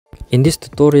In this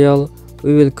tutorial,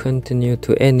 we will continue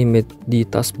to animate the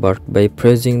taskbar by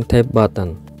pressing Tab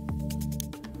button.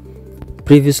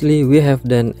 Previously, we have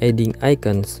done adding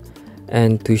icons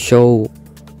and to show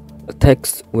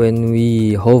text when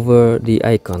we hover the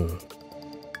icon.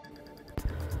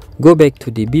 Go back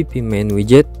to the BP main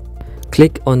widget,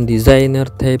 click on Designer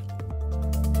tab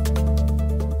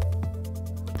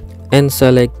and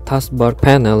select Taskbar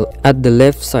panel at the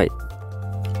left side.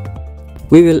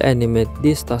 We will animate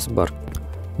this taskbar.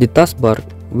 The taskbar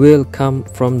will come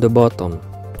from the bottom.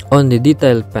 On the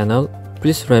detail panel,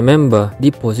 please remember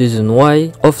the position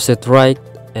Y, offset right,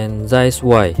 and size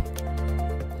Y.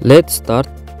 Let's start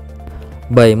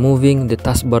by moving the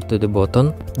taskbar to the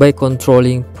bottom by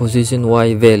controlling position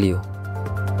Y value.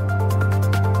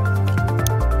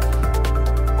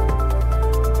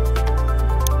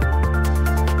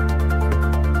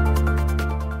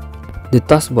 The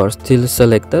taskbar still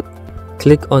selected.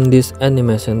 Click on this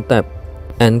animation tab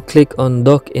and click on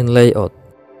Dock in Layout.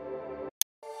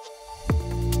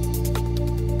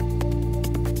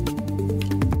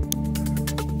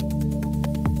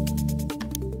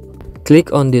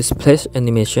 Click on this Splash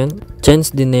animation,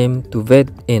 change the name to Fade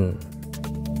In.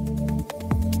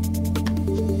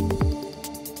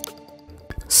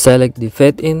 Select the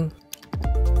Fade In.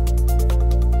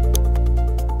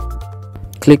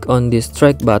 Click on this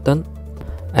track button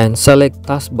and select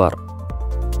Taskbar.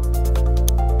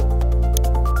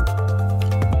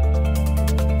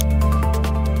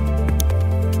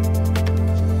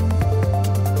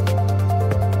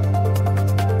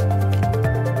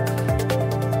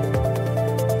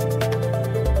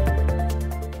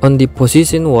 On the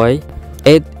position Y,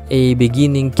 add a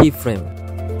beginning keyframe.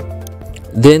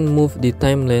 Then move the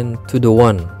timeline to the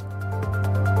 1.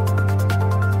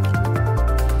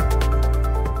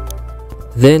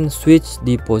 Then switch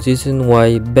the position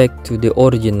Y back to the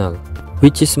original,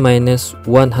 which is minus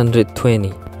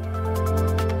 120.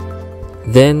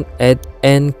 Then add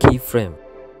N keyframe.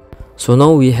 So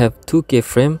now we have 2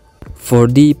 keyframes for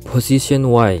the position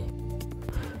Y.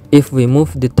 If we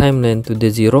move the timeline to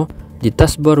the 0, the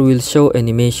taskbar will show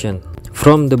animation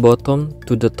from the bottom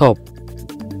to the top.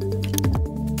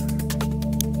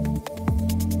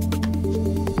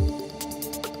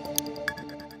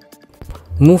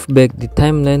 Move back the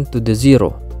timeline to the 0.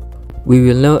 We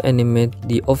will now animate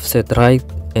the offset right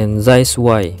and size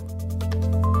Y.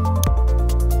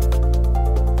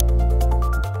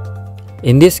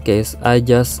 In this case, I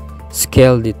just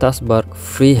scale the taskbar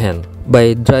freehand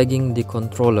by dragging the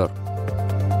controller.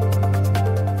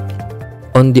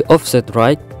 On the offset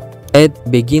right, add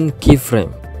begin keyframe.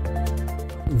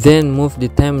 Then move the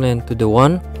timeline to the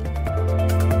 1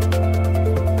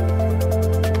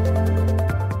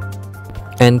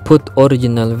 and put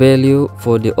original value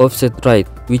for the offset right,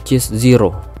 which is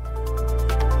 0.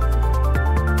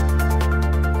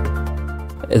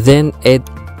 Then add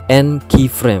N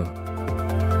keyframe.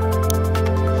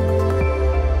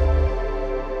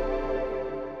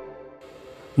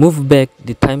 Move back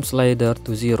the time slider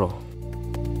to 0.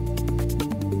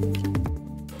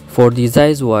 For the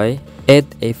size Y, add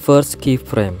a first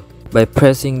keyframe by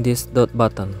pressing this dot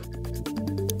button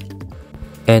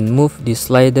and move the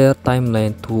slider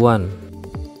timeline to 1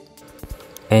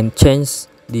 and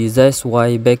change the size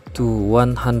Y back to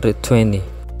 120.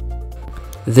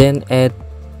 Then add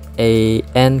a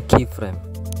N keyframe.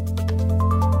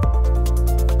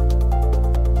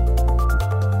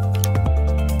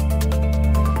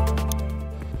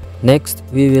 Next,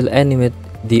 we will animate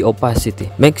the opacity.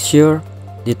 Make sure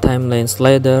the timeline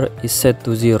slider is set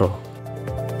to 0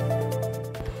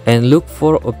 and look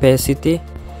for opacity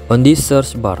on this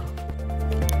search bar.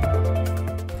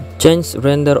 Change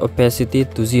render opacity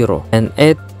to 0 and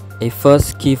add a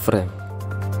first keyframe.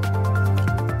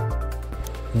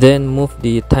 Then move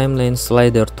the timeline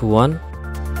slider to 1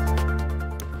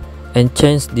 and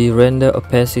change the render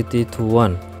opacity to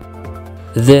 1.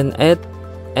 Then add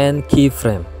N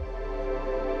keyframe.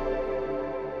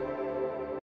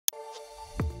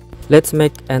 Let's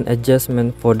make an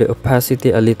adjustment for the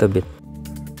opacity a little bit.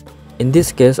 In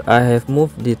this case, I have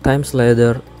moved the time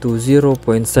slider to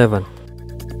 0.7.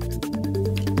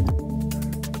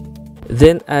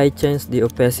 Then I change the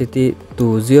opacity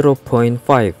to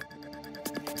 0.5.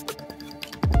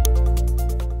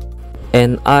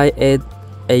 And I add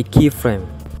a keyframe.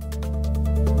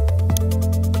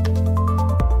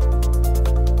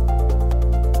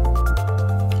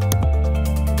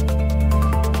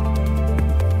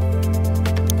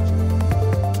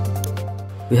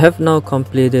 We have now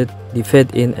completed the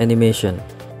fade-in animation.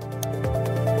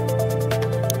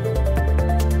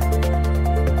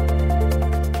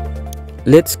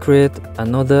 Let's create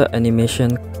another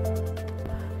animation.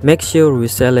 Make sure we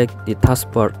select the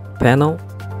taskbar panel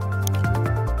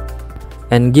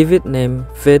and give it name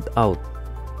fade out.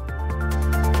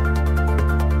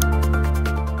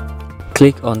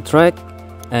 Click on track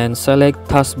and select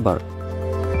taskbar.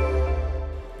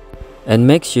 And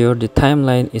make sure the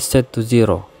timeline is set to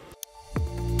 0.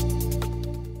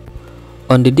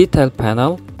 On the detail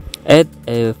panel, add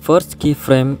a first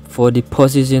keyframe for the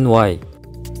position Y.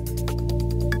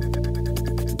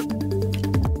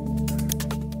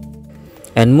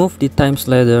 And move the time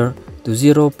slider to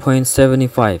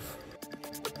 0.75.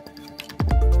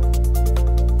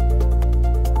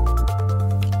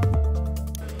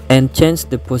 And change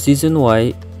the position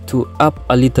Y to up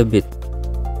a little bit.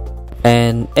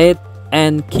 And add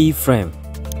an keyframe.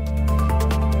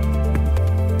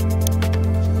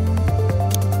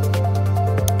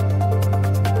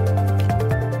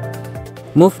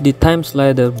 Move the time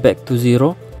slider back to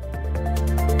 0.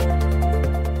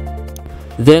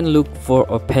 Then look for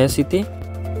opacity.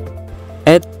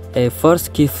 Add a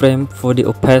first keyframe for the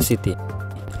opacity.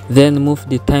 Then move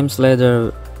the time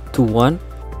slider to 1.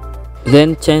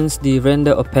 Then change the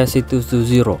render opacity to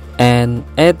 0 and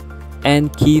add an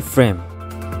keyframe.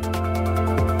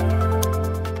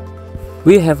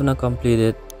 We have now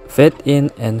completed fade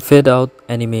in and fade out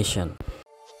animation.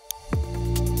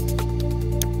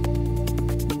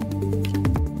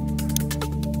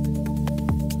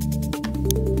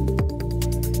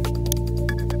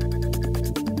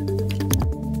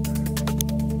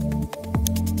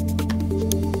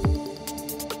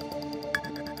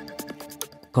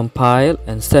 Compile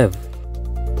and save.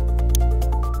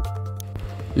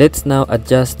 Let's now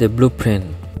adjust the blueprint.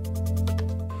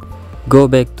 Go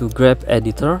back to graph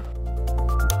editor.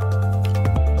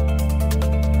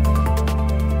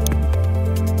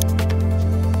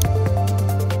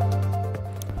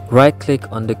 Right click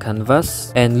on the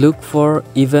canvas and look for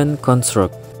event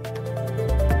construct.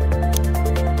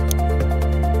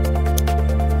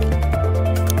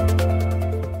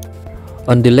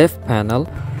 On the left panel,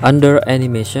 under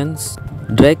animations,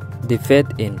 drag the fade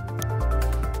in.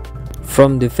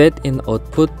 From the fade in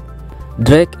output,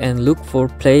 drag and look for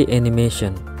play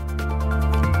animation.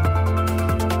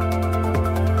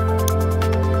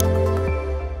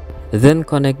 Then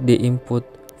connect the input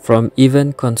from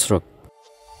event construct.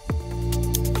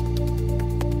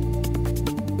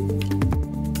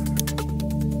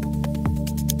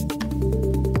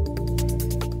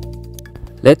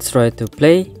 Let's try to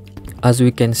play. As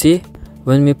we can see,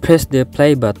 when we press the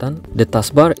play button, the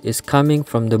taskbar is coming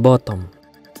from the bottom.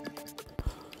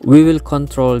 We will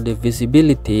control the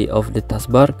visibility of the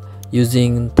taskbar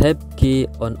using Tab key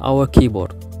on our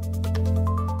keyboard.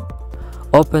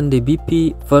 Open the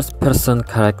BP first person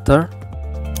character.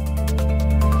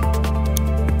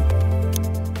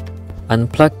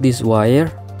 Unplug this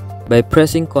wire by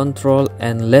pressing Ctrl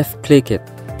and left click it.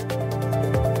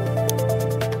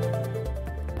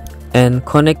 And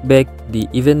connect back the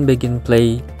event begin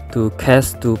play to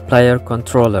cast to player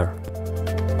controller.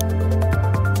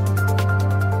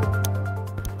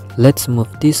 Let's move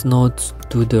these nodes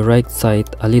to the right side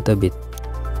a little bit.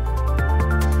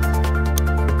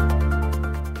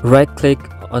 Right click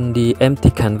on the empty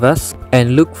canvas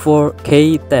and look for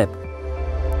K tab.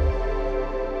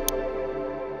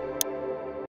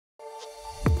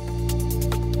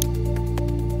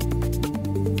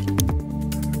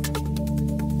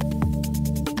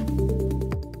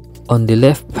 On the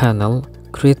left panel,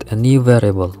 create a new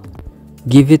variable.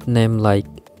 Give it name like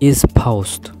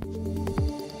isPaused.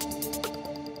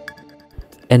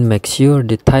 And make sure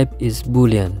the type is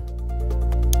boolean.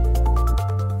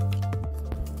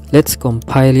 Let's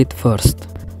compile it first.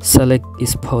 Select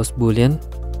isPaused boolean.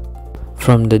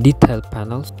 From the detail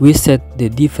panel, we set the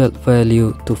default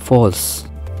value to false.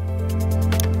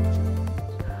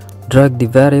 Drag the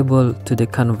variable to the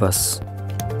canvas.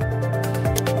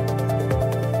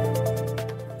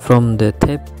 From the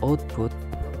tab output,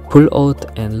 pull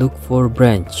out and look for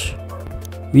branch.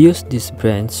 We use this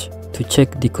branch to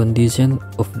check the condition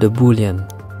of the boolean.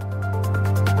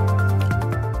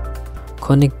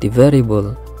 Connect the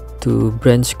variable to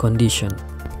branch condition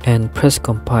and press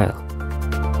compile.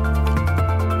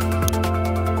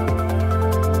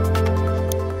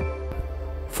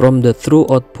 From the through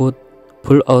output,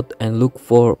 pull out and look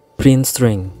for print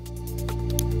string.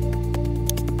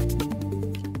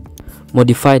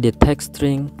 Modify the text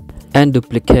string and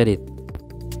duplicate it.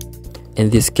 In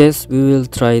this case, we will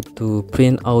try to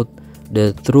print out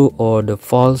the true or the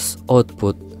false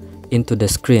output into the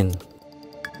screen.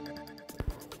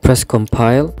 Press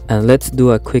compile and let's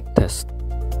do a quick test.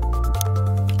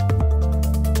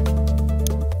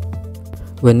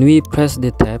 When we press the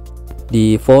tab,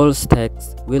 the false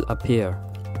text will appear.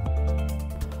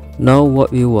 Now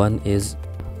what we want is,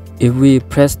 if we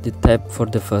press the tab for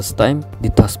the first time, the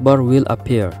taskbar will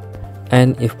appear,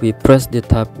 and if we press the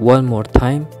tab one more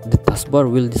time, the taskbar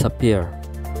will disappear.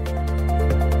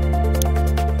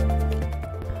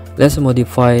 Let's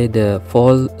modify the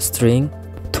false string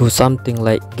to something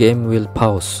like game will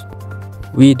pause.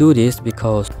 We do this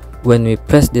because when we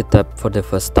press the tab for the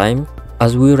first time,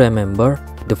 as we remember,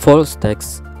 the false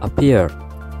text appear.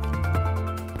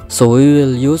 So we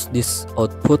will use this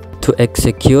output to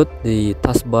execute the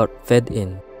taskbar fade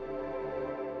in.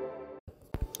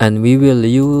 And we will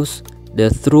use the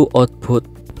through output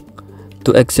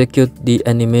to execute the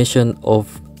animation of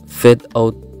fade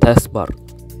out taskbar.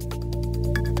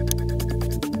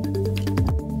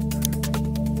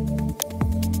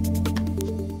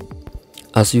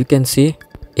 As you can see,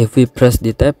 if we press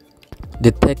the tab,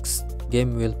 the text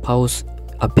game will pause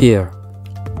appear.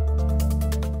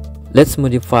 Let's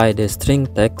modify the string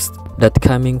text that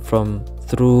coming from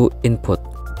through input.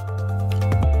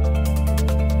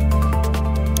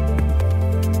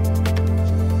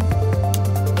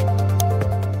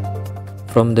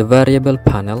 From the variable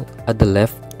panel at the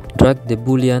left, drag the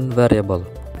boolean variable.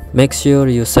 Make sure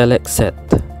you select set.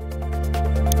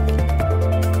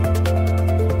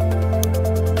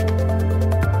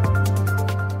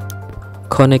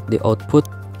 Connect the output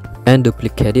and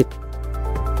duplicate it.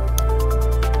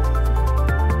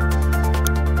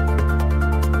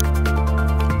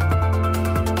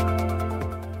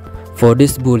 For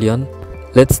this boolean,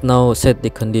 let's now set the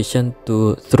condition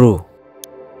to true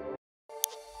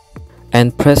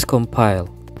and press compile.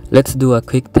 Let's do a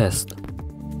quick test.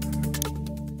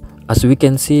 As we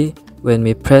can see, when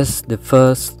we press the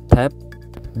first tab,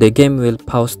 the game will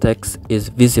pause text is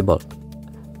visible,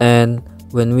 and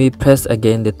when we press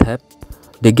again the tab,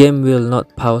 the game will not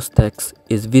pause text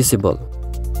is visible.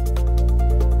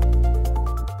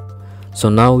 So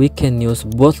now we can use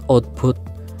both output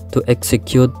to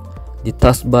execute the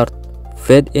taskbar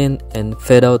fade in and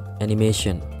fade out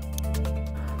animation.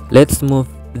 Let's move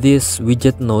these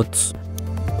widget nodes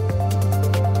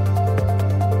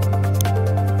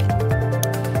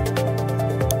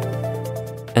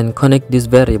and connect this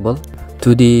variable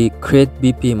to the create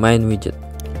BP main widget.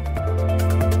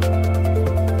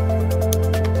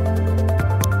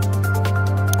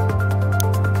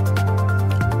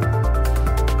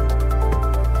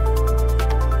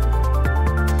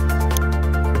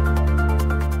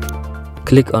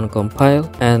 Click on compile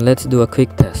and let's do a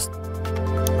quick test.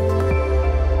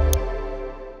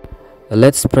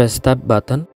 Let's press tab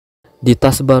button. The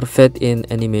taskbar fade in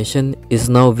animation is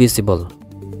now visible.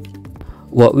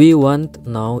 What we want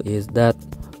now is that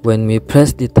when we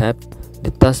press the tab,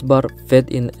 the taskbar fade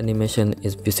in animation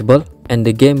is visible and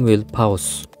the game will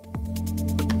pause.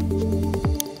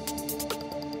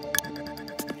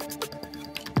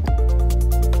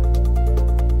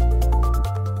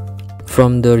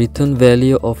 From the return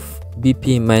value of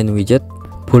BP main widget,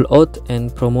 pull out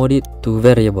and promote it to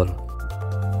variable.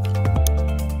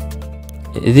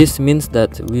 This means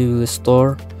that we will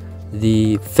store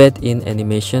the fade in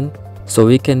animation so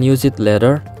we can use it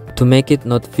later to make it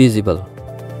not visible.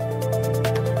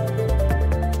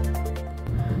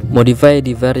 Modify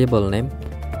the variable name.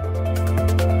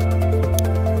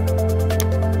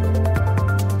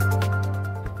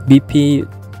 BP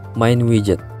main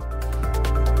widget.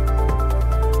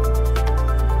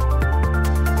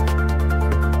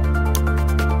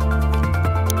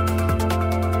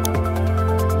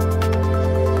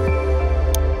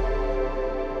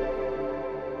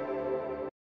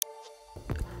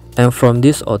 And from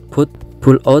this output,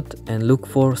 pull out and look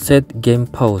for set game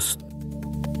pause.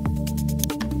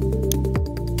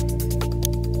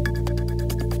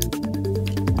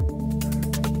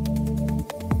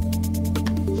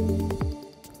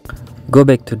 Go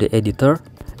back to the editor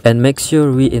and make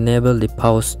sure we enable the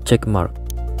pause checkmark.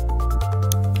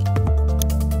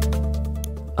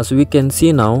 As we can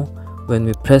see now, when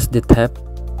we press the tab,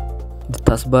 the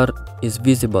taskbar is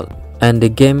visible and the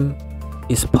game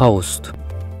is paused.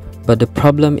 But the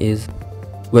problem is,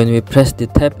 when we press the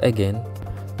tab again,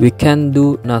 we can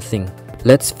do nothing.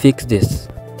 Let's fix this.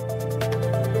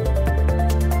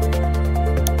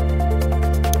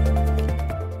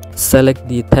 Select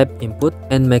the tab input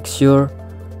and make sure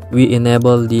we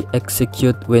enable the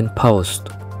execute when paused.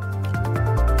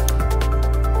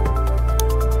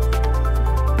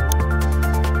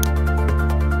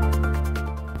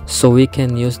 So we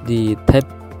can use the tab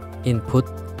input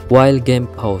while game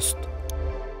paused.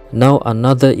 Now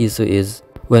another issue is,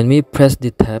 when we press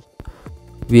the tab,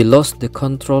 we lost the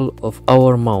control of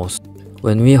our mouse.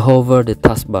 when we hover the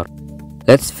taskbar.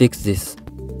 Let's fix this.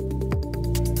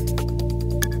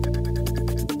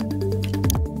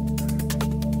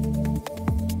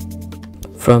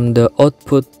 From the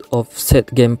output of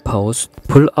set game pause,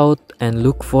 pull out and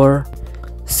look for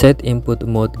set input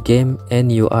mode game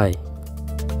and UI.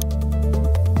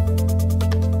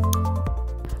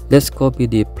 Let's copy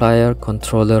the player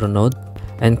controller node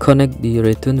and connect the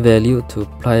return value to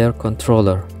player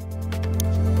controller.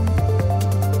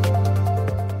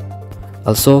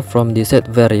 Also from the set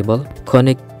variable,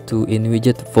 connect to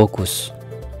InWidget focus.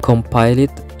 Compile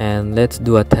it and let's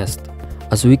do a test.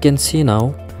 As we can see now,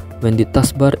 when the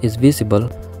taskbar is visible,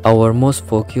 our mouse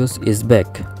focus is back.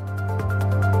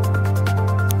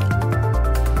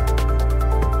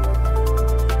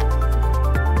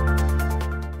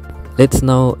 Let's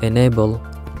now enable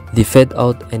the fade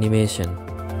out animation.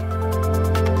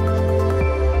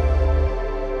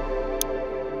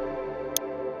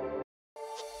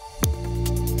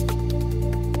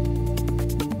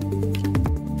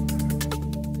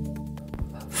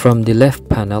 From the left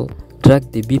panel,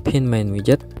 drag the bpin main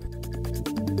widget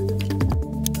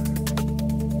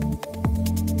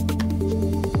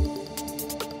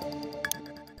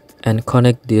and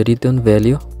connect the return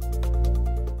value.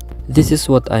 This is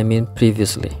what I meant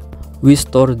previously. We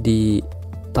stored the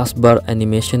taskbar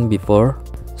animation before,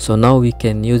 so now we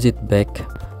can use it back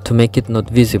to make it not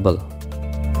visible.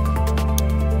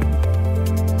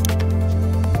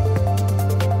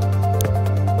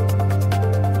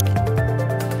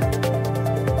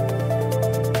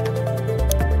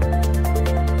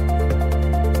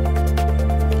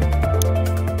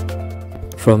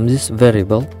 From this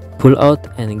variable, pull out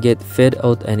and get fade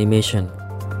out animation.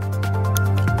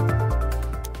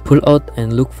 Pull out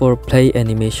and look for play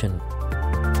animation.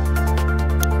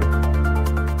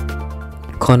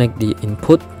 Connect the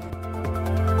input.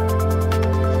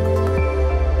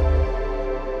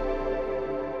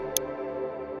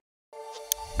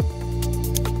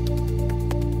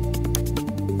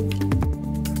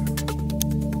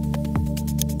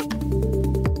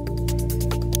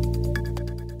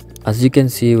 As you can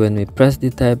see, when we press the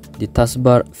tab, the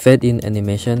taskbar fade in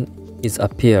animation is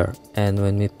appear, and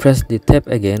when we press the tab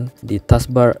again, the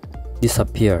taskbar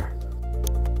disappear.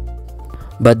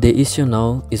 But the issue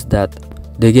now is that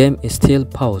the game is still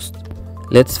paused.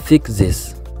 Let's fix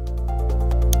this.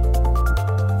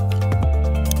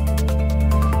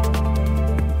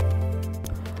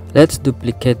 Let's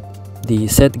duplicate the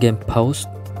set game pause,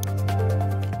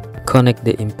 connect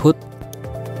the input,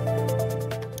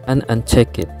 and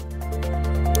uncheck it.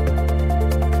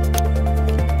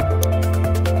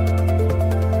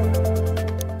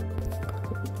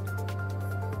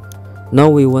 Now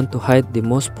we want to hide the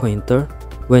mouse pointer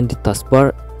when the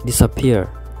taskbar disappears.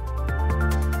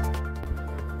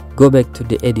 Go back to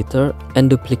the editor and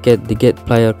duplicate the get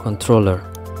player controller.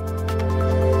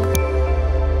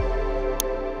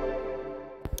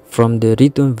 From the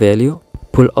return value,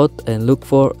 pull out and look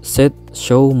for set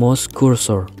show mouse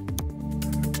cursor.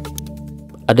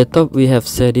 At the top we have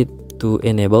set it to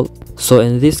enable, so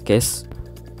in this case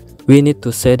we need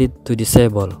to set it to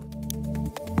disable.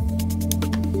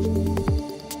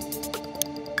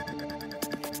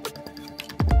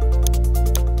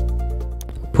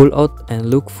 Pull out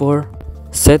and look for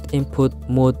set input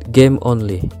mode game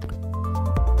only.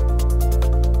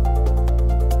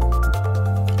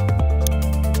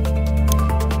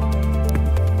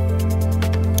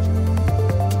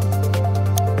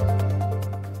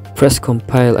 Press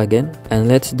compile again and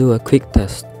let's do a quick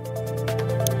test.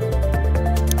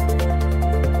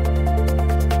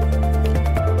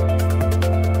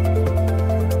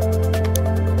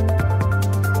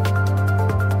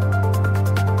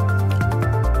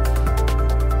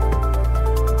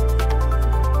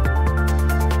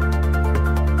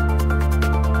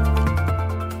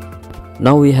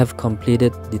 Now we have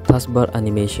completed the taskbar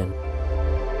animation.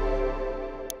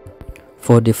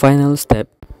 For the final step,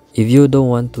 if you don't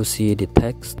want to see the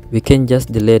text, we can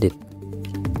just delete it.